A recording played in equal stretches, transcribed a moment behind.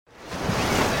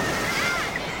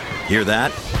Hear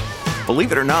that?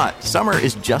 Believe it or not, summer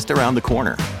is just around the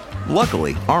corner.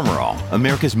 Luckily, Armor All,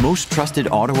 America's most trusted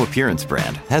auto appearance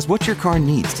brand, has what your car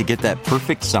needs to get that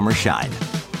perfect summer shine.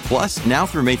 Plus, now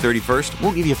through May 31st,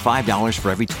 we'll give you $5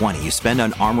 for every $20 you spend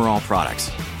on Armor All products.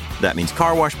 That means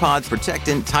car wash pods,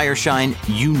 protectant, tire shine,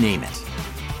 you name it.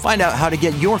 Find out how to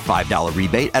get your $5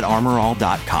 rebate at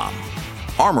armorall.com.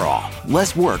 Armor All,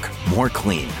 less work, more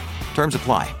clean. Terms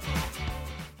apply.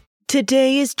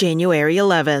 Today is January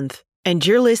 11th, and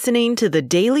you're listening to the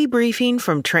Daily Briefing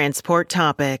from Transport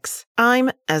Topics.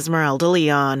 I'm Esmeralda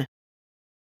Leon.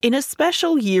 In a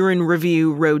special Year in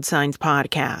Review Road Signs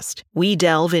podcast, we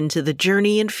delve into the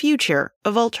journey and future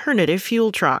of alternative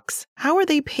fuel trucks. How are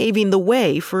they paving the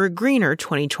way for a greener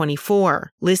 2024?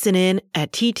 Listen in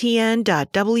at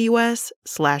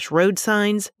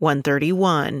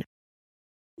ttn.ws/roadsigns131.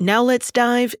 Now let's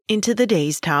dive into the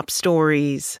day's top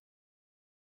stories.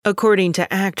 According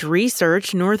to ACT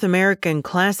Research, North American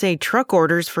Class A truck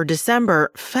orders for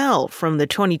December fell from the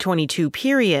 2022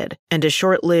 period and a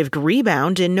short-lived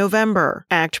rebound in November.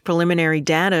 ACT preliminary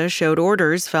data showed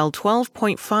orders fell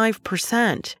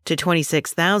 12.5% to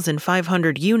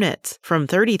 26,500 units from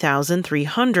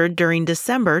 30,300 during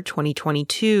December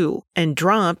 2022 and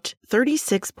dropped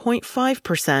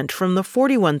 36.5% from the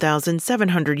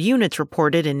 41,700 units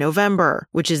reported in November,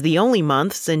 which is the only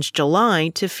month since July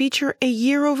to feature a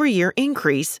year-over-year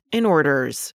increase in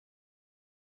orders.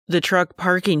 The truck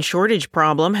parking shortage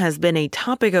problem has been a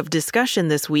topic of discussion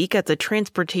this week at the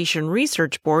Transportation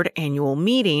Research Board annual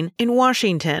meeting in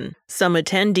Washington. Some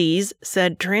attendees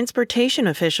said transportation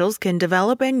officials can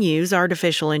develop and use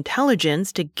artificial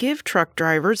intelligence to give truck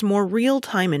drivers more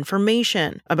real-time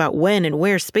information about when and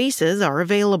where spaces are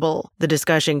available. The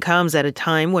discussion comes at a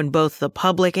time when both the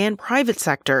public and private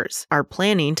sectors are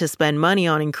planning to spend money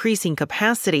on increasing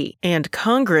capacity, and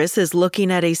Congress is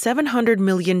looking at a $700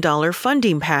 million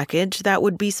funding package that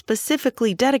would be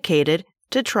specifically dedicated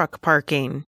to truck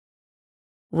parking.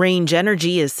 Range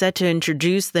Energy is set to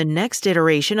introduce the next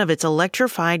iteration of its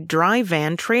electrified dry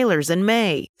van trailers in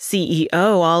May. CEO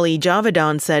Ali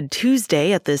Javedan said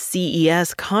Tuesday at the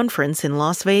CES conference in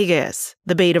Las Vegas.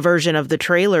 The beta version of the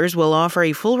trailers will offer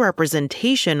a full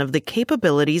representation of the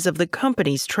capabilities of the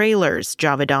company's trailers,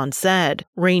 Javedan said.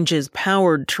 Range's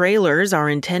powered trailers are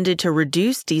intended to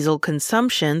reduce diesel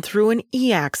consumption through an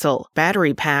e-axle,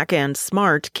 battery pack, and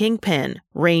smart kingpin.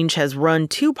 Range has run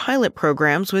 2 pilot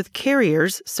programs with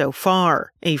carriers so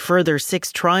far. A further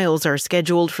 6 trials are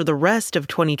scheduled for the rest of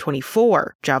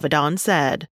 2024, Javedan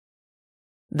said.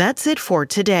 That's it for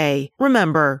today.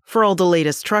 Remember, for all the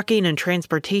latest trucking and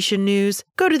transportation news,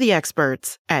 go to the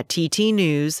experts at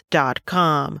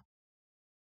ttnews.com.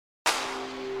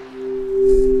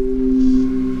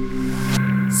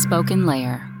 Spoken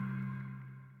Layer.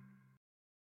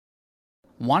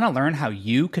 Want to learn how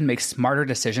you can make smarter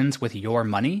decisions with your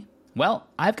money? Well,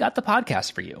 I've got the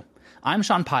podcast for you. I'm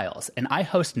Sean Piles, and I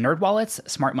host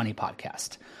NerdWallet's Smart Money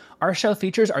Podcast. Our show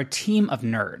features our team of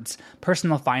nerds,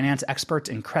 personal finance experts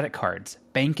in credit cards,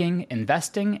 banking,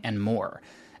 investing, and more.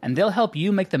 And they'll help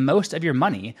you make the most of your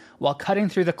money while cutting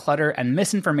through the clutter and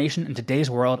misinformation in today's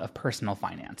world of personal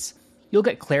finance. You'll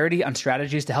get clarity on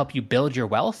strategies to help you build your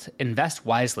wealth, invest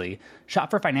wisely, shop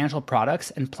for financial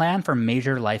products, and plan for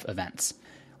major life events.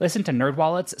 Listen to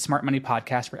NerdWallet's Smart Money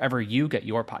Podcast wherever you get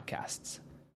your podcasts.